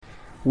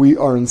We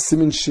are in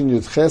Siman Shin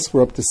Yud Ches.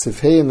 We're up to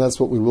Seif, and that's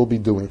what we will be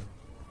doing.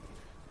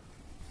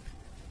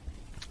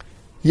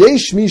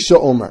 Yesh Misha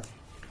Omer,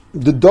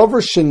 the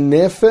dover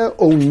shenefe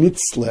o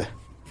nitzle,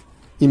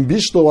 im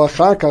bishlo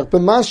achar kach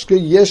b'mashke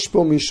yesh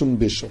po mishum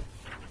bishel.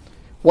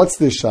 What's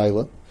this,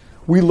 Shaila?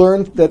 We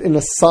learned that in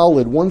a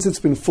solid, once it's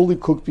been fully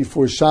cooked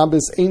before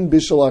Shabbos, ein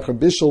bishel achar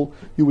bishel,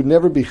 you would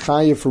never be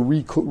chayav for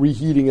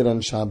reheating it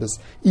on Shabbos.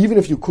 Even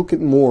if you cook it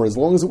more, as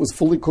long as it was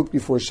fully cooked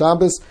before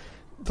Shabbos,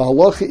 the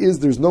halacha is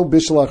there's no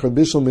bishel achar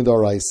bishel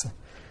midaraisa.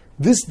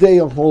 This day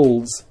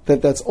holds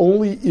that that's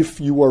only if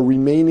you are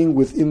remaining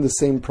within the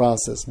same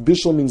process.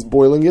 Bishel means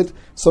boiling it.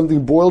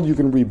 Something boiled, you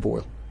can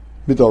reboil.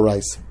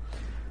 Midaraisa.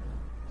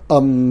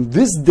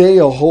 This day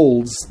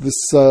holds,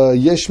 this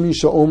Yesh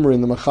Misha Omer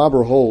in the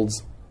Mechaber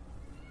holds,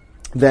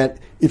 that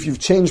if you've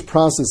changed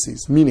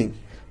processes, meaning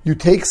you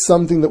take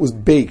something that was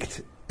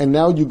baked and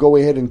now you go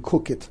ahead and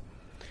cook it.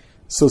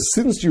 So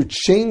since you're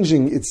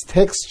changing its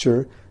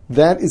texture,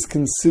 that is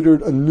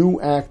considered a new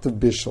act of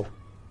bishel.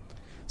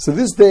 So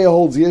this day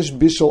holds yesh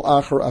bishel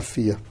achar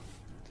afiyah.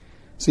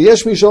 So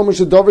yesh mishomer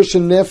shedover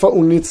shenefa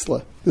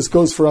unitzla. This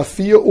goes for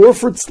afiyah or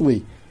for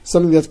tzli,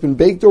 something that's been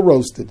baked or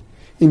roasted.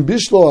 In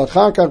bishlo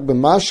achar kach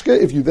b'mashke,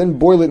 if you then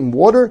boil it in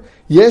water,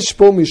 yesh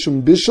po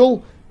mishum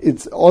bishel,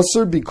 it's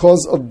osir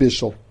because of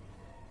bishel.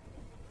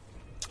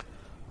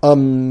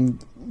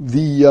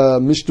 The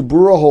Mishnah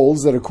Berurah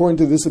holds that according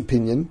to this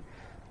opinion,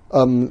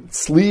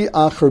 tzli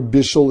achar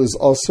bishel is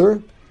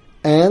osir,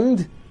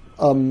 and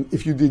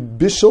if you did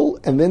bishel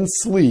and then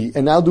sli,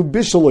 and now do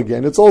bishel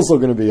again, it's also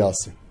going to be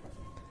asir.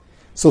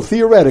 So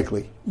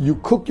theoretically, you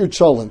cook your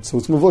cholent, so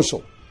it's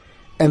mavushal,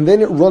 and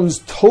then it runs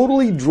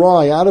totally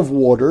dry out of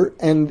water,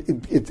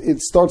 and it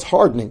starts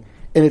hardening,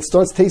 and it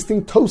starts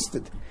tasting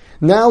toasted.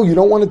 Now you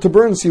don't want it to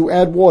burn, so you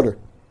add water.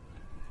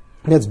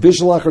 And that's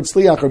bishel achar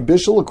tzli achar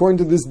bishel. According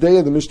to this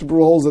day, the Mishnah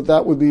Berurah holds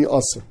that would be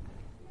asir.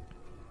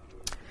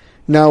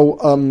 Now,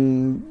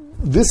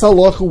 this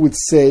halacha would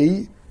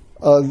say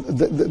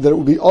that it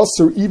would be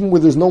osir even where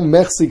there's no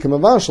mechzi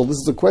kamavashal. This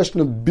is a question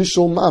of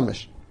bishul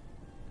mamish.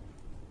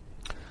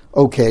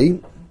 Okay.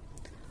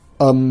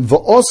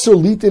 V'osir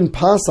litin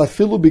pas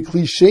afilu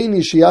b'kli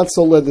sheni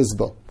shiatzo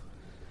ledisbo.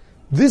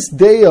 This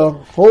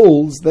daya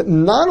holds that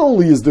not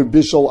only is there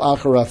bishul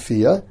achar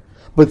afiyah,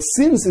 but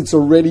since it's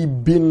already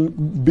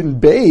been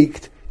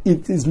baked,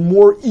 it is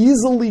more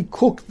easily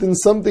cooked than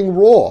something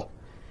raw.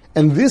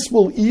 And this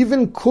will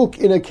even cook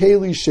in a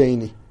keli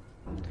sheni.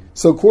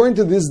 So according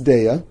to this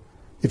daya,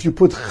 if you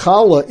put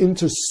challah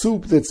into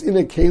soup that's in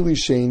a keli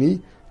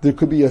sheni, there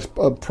could be a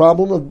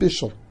problem of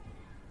bishul.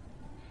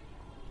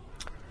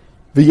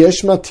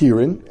 V'yesh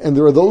matirin, and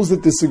there are those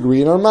that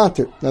disagree and are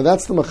matir. Now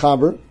that's the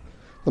Mechaber.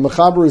 The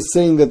Mechaber is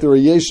saying that there are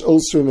yesh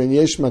osrim and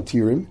yesh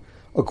matirim.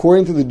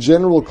 According to the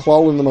general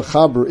klal in the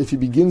Mechaber, if he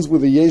begins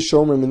with a yesh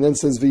omrim and then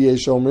says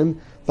v'yesh omrim,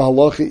 the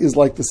halacha is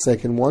like the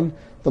second one.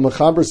 The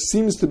Mechaber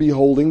seems to be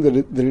holding that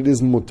it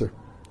is mutter.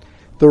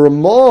 The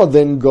Ramah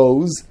then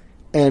goes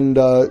and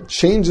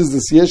changes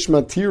this yesh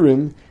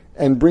matirim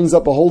and brings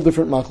up a whole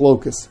different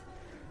machlokas.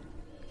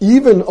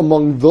 Even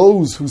among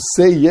those who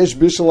say yesh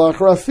bishel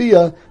achar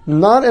afiyah,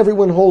 not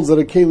everyone holds that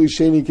a keli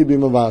sheni could be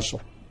mavashal.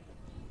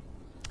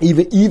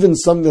 Even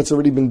something that's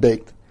already been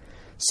baked.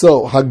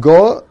 So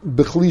hagoh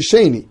b'chli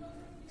sheni.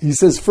 He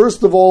says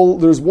first of all,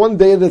 there's one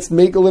day that's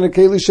mekel in a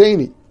keli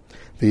sheni.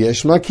 The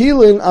yesh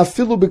makilin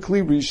afilu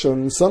b'kli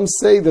rishon. Some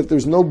say that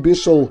there's no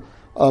bishel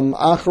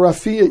achar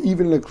afiyah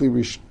even in a kli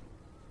rishon.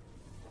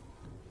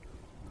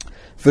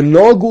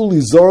 V'nogu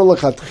lizor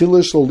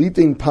lechatchila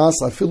sholitin pas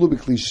afilu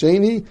b'kli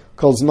sheni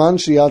kol zman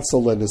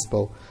shiatzo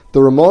ledisbo. The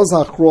Ramaz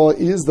Hachra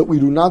is that we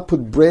do not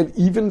put bread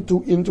even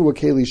into a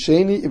keli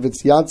sheni if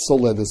it's yatzo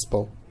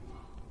ledisbo.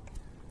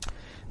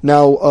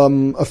 Now,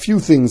 a few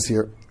things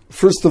here.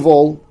 First of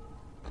all,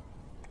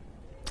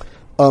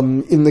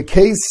 in the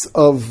case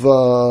of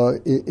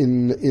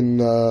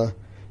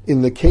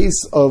in the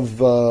case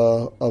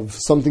of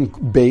something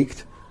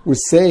baked, we're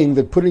saying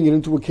that putting it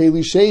into a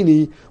keli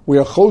sheni, we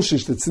are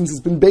choshish that since it's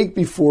been baked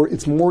before,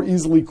 it's more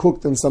easily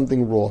cooked than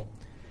something raw.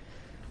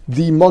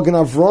 The Magen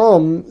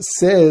Avram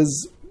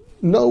says,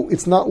 no,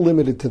 it's not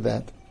limited to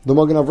that. The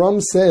Magen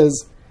Avram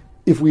says,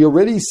 if we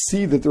already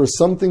see that there are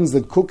some things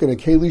that cook in a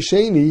keli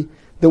sheni,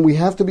 then we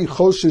have to be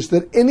choshish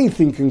that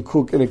anything can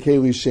cook in a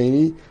keli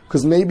sheni,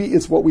 because maybe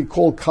it's what we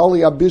call kali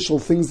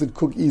abishal, things that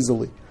cook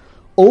easily.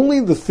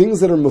 Only the things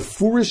that are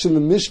mafurish in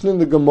the Mishnah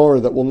and the Gemara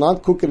that will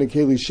not cook in a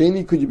keli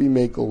sheni could you be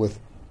makel with.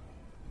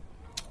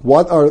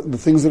 What are the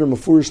things that are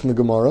mafurish in the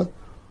Gemara?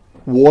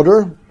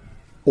 Water,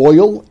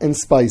 oil, and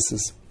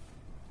spices.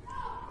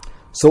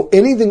 So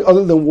anything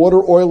other than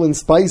water, oil, and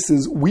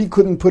spices, we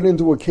couldn't put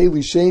into a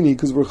keli sheni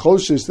because we're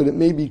choshish that it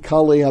may be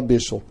kali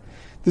habishal.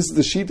 This is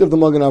the sheet of the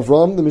Magen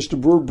Avram. The Mishnah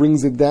Berurah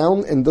brings it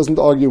down and doesn't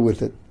argue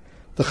with it.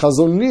 The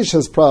Chazon Ish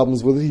has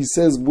problems with it. He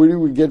says, where do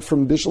we get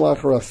from bishul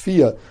achar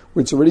afiyah,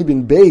 where it's already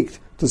been baked,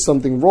 to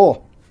something raw?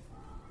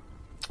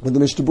 But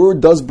the Mishnah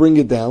Berurah does bring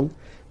it down.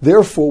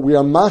 Therefore, we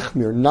are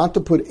machmir not to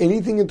put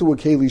anything into a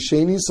keli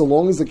sheni, so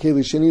long as the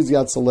keli sheni is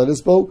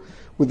yatzaledisbo,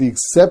 with the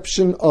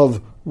exception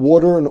of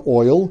water and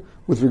oil.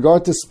 With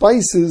regard to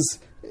spices,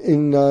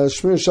 in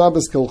Shmir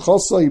Shabbos Kel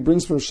Chosa, he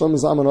brings from Shlomo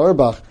Zalman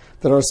Auerbach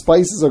that our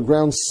spices are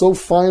ground so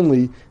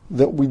finely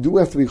that we do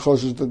have to be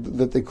cautious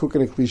that they cook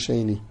in a Kli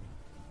Sheni.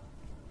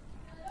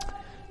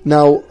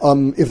 Now,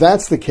 if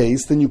that's the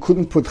case, then you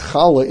couldn't put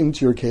challah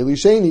into your Kli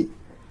Sheni.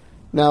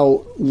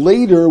 Now,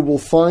 later we'll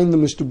find the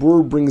Mishnah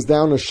Berurah brings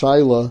down a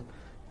shaila.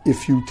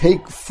 If you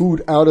take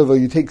food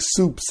you take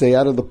soup, say,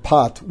 out of the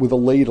pot with a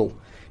ladle,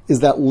 is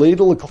that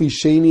ladle a Kli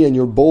Sheni and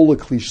your bowl a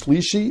Kli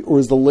Shlishi, or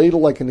is the ladle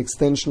like an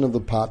extension of the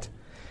pot?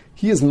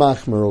 He is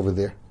machmer over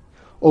there.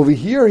 Over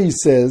here he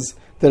says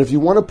that if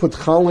you want to put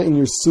challah in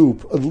your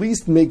soup, at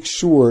least make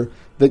sure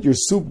that your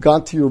soup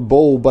got to your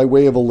bowl by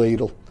way of a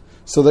ladle,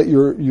 so that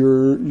your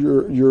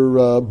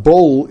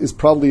bowl is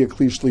probably a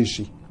Kli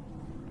Shlishi.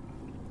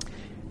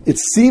 It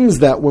seems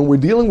that when we're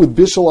dealing with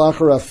bishul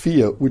achar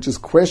afiyah, which is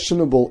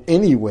questionable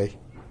anyway,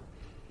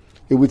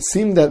 it would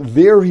seem that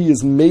there he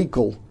is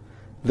makel,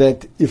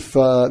 that if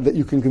that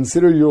you can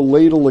consider your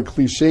ladle a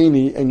Kli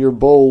Sheni and your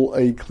bowl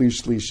a Kli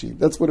Shlishi.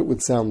 That's what it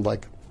would sound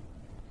like.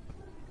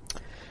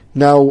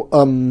 Now,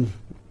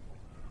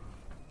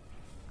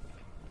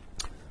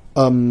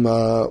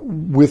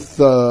 with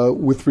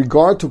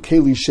regard to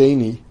Kli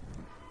Sheni,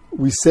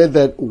 we said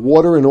that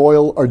water and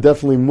oil are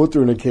definitely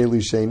mutter in a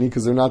Kli Sheni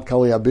because they're not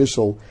Kali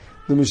Abishal.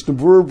 The Mishnah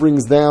Berurah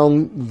brings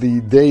down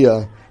the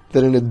deya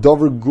that in a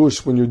Dover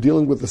Gush, when you're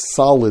dealing with a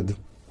solid,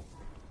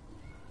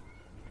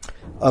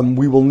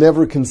 we will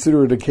never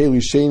consider it a Kli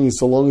Sheni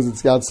so long as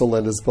it's Yad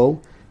Soledesbo.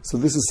 So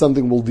this is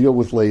something we'll deal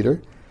with later.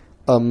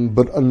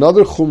 But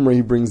another Chumrah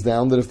he brings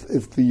down, that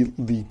if the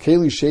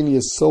Kli Sheni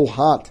is so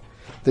hot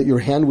that your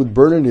hand would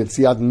burn in it, it's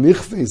Yad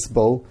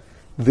Nichvesbo,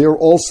 there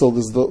also,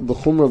 there's the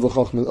Chumrah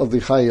of the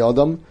Chayei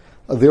Adam,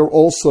 there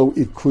also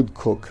it could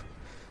cook.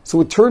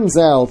 So it turns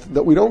out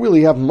that we don't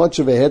really have much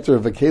of a heter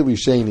of a Kli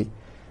Sheni.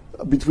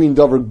 Between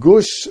Dover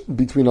Gush,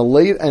 between a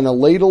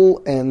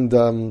ladle and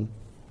Yad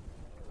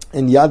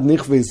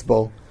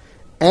Nichvesbo,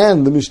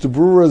 and the Mishnah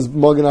Berurah's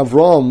Magen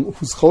Avram,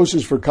 who's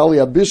choshesh for Kali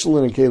Abishal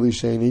in a Kli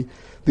Sheni,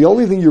 the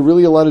only thing you're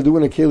really allowed to do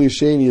in a Kli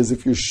Sheni is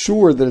if you're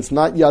sure that it's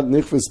not Yad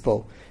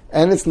Nichvesbo,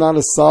 and it's not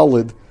a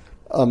solid,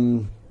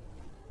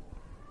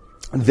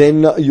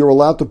 then you're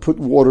allowed to put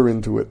water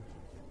into it.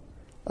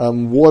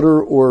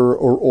 Water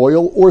or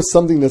oil, or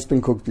something that's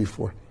been cooked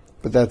before.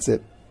 But that's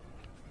it.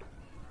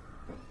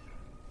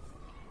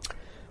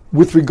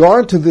 With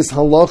regard to this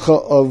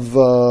halacha of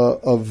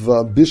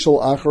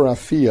bishul achar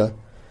afiyah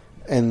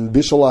and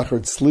bishul achar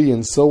tzli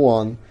and so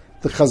on,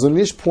 the Chazon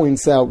Ish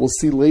points out, we'll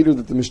see later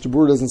that the Mishnah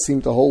Berurah doesn't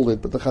seem to hold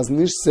it, but the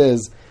Chazon Ish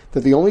says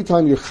that the only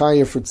time you're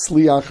chayav for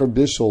tzli achar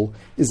bishul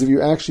is if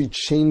you're actually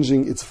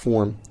changing its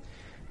form.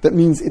 That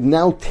means it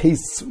now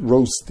tastes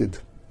roasted.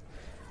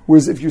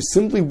 Whereas if you're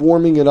simply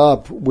warming it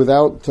up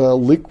without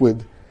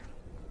liquid,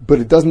 but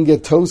it doesn't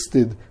get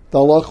toasted, the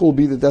halacha will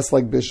be that that's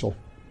like bishul.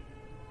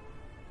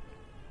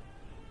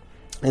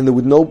 And there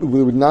would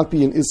not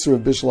be an isser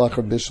of bishul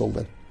achar bishul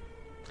then.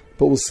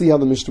 But we'll see how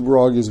the Mishnah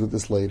Berurah argues with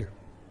this later.